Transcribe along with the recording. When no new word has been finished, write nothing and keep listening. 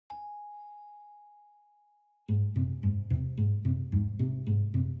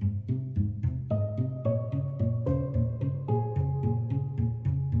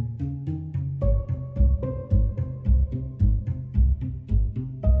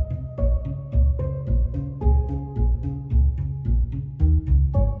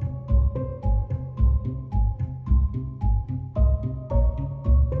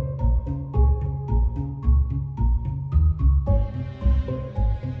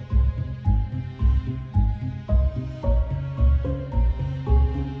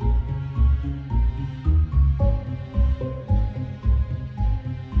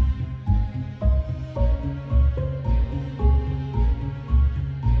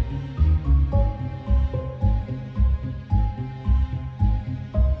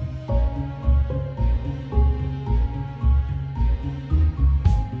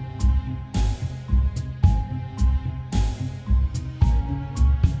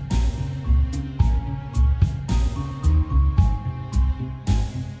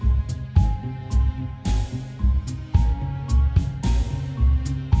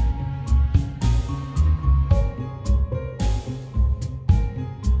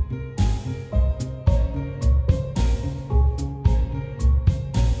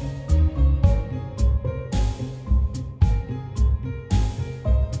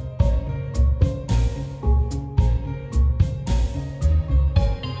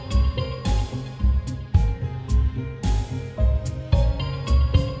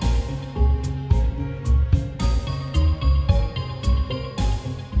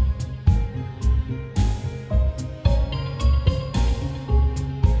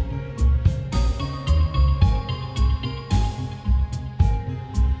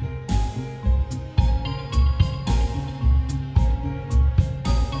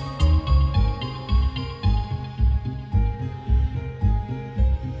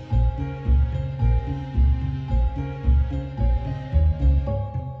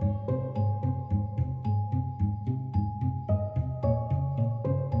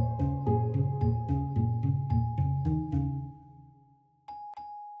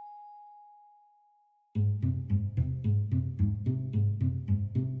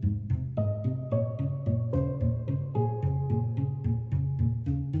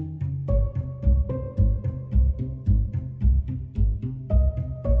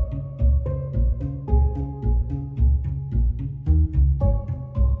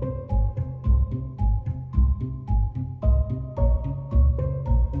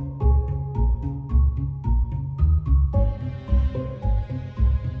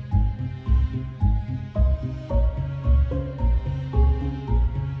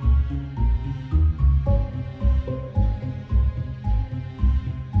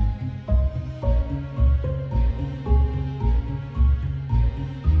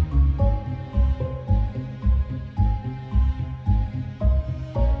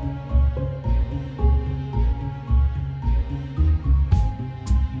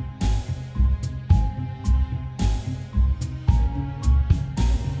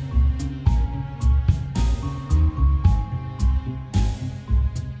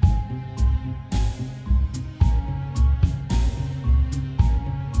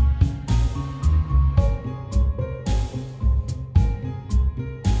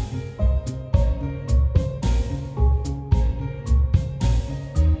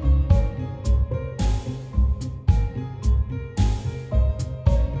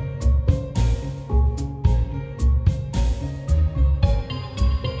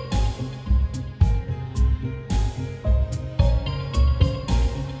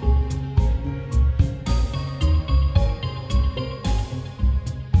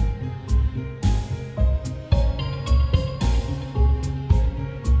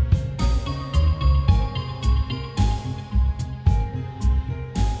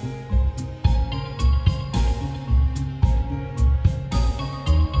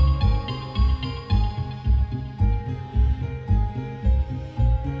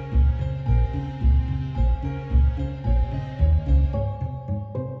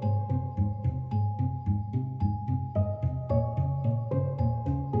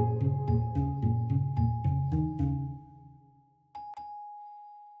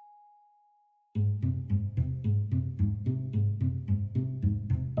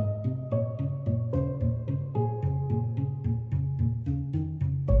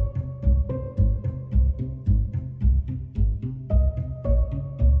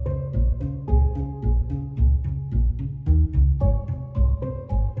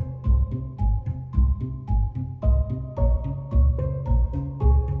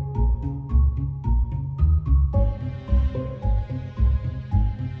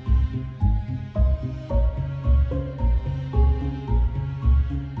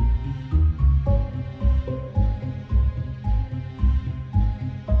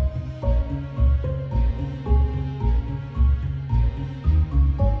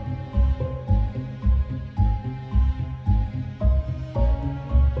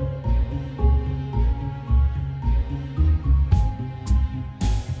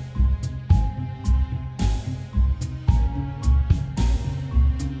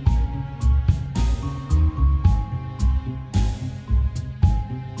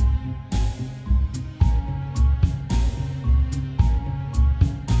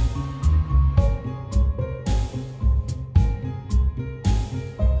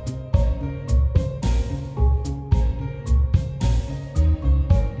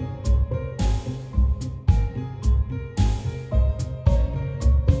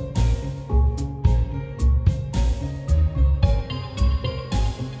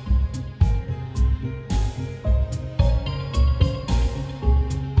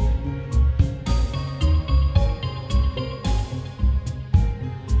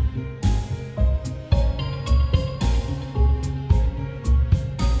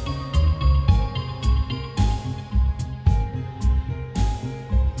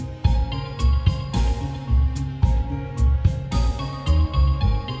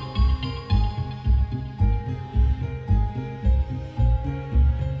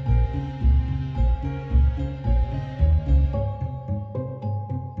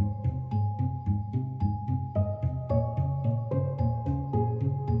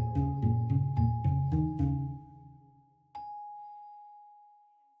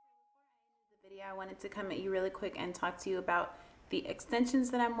Video. I wanted to come at you really quick and talk to you about the extensions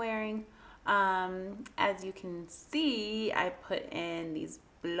that I'm wearing. As you can see, I put in these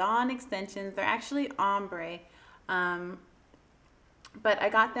blonde extensions. They're actually ombre, but I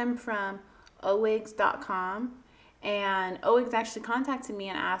got them from Owigs.com, and Owigs actually contacted me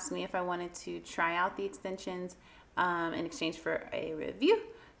and asked me if I wanted to try out the extensions in exchange for a review.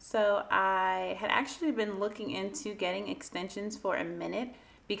 So I had actually been looking into getting extensions for a minute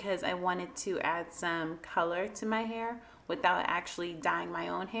because I wanted to add some color to my hair without actually dyeing my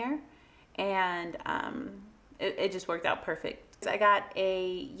own hair, and it just worked out perfect. So I got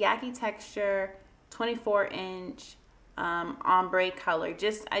a Yaki texture 24-inch ombre color.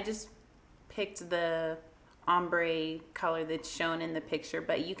 I just picked the ombre color that's shown in the picture,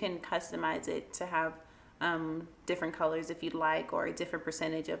 but you can customize it to have different colors if you'd like, or a different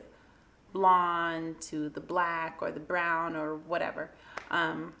percentage of blonde to the black or the brown or whatever,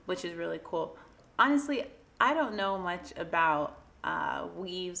 which is really cool. Honestly, I don't know much about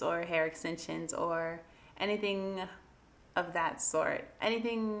weaves or hair extensions or anything of that sort. Any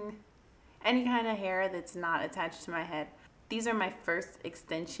kind of hair that's not attached to my head. These are my first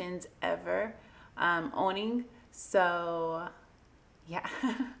extensions ever owning, so yeah.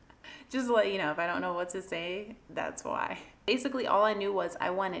 Just to let you know, if I don't know what to say, that's why. Basically, all I knew was I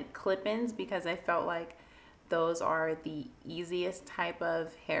wanted clip-ins because I felt like those are the easiest type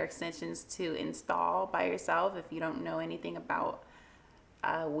of hair extensions to install by yourself if you don't know anything about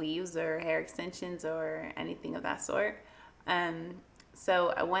weaves or hair extensions or anything of that sort.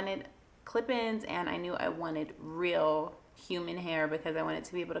 So I wanted clip-ins, and I knew I wanted real human hair because I wanted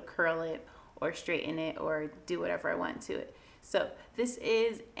to be able to curl it or straighten it or do whatever I want to it. So this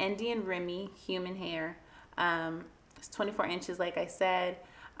is Indian Remy human hair. It's 24 inches, like I said.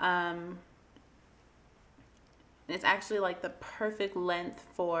 And it's actually like the perfect length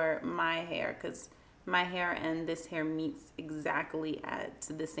for my hair because my hair and this hair meets exactly at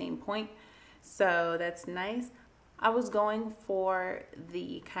the same point. So that's nice. I was going for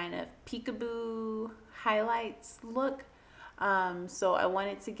the kind of peekaboo highlights look. So I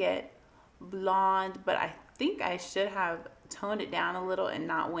wanted to get blonde, but I think I should have toned it down a little and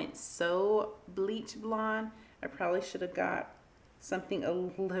not went so bleach blonde. I probably should have got something a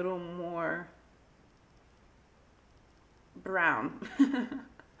little more brown.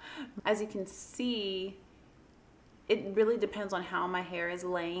 As you can see, it really depends on how my hair is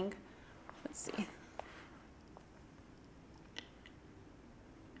laying. Let's see.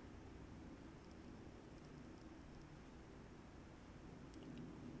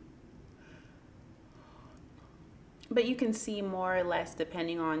 But you can see more or less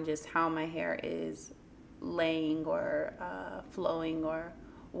depending on just how my hair is laying or flowing or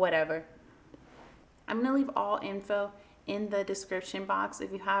whatever. I'm gonna leave all info in the description box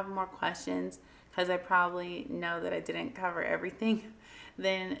if you have more questions, because I probably know that I didn't cover everything.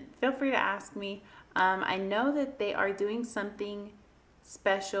 Then feel free to ask me. I know that they are doing something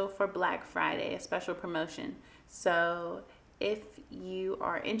special for Black Friday, a special promotion. So if you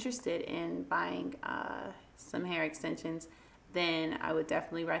are interested in buying some hair extensions, then I would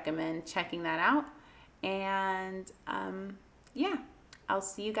definitely recommend checking that out. And yeah, I'll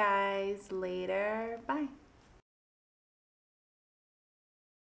see you guys later. Bye.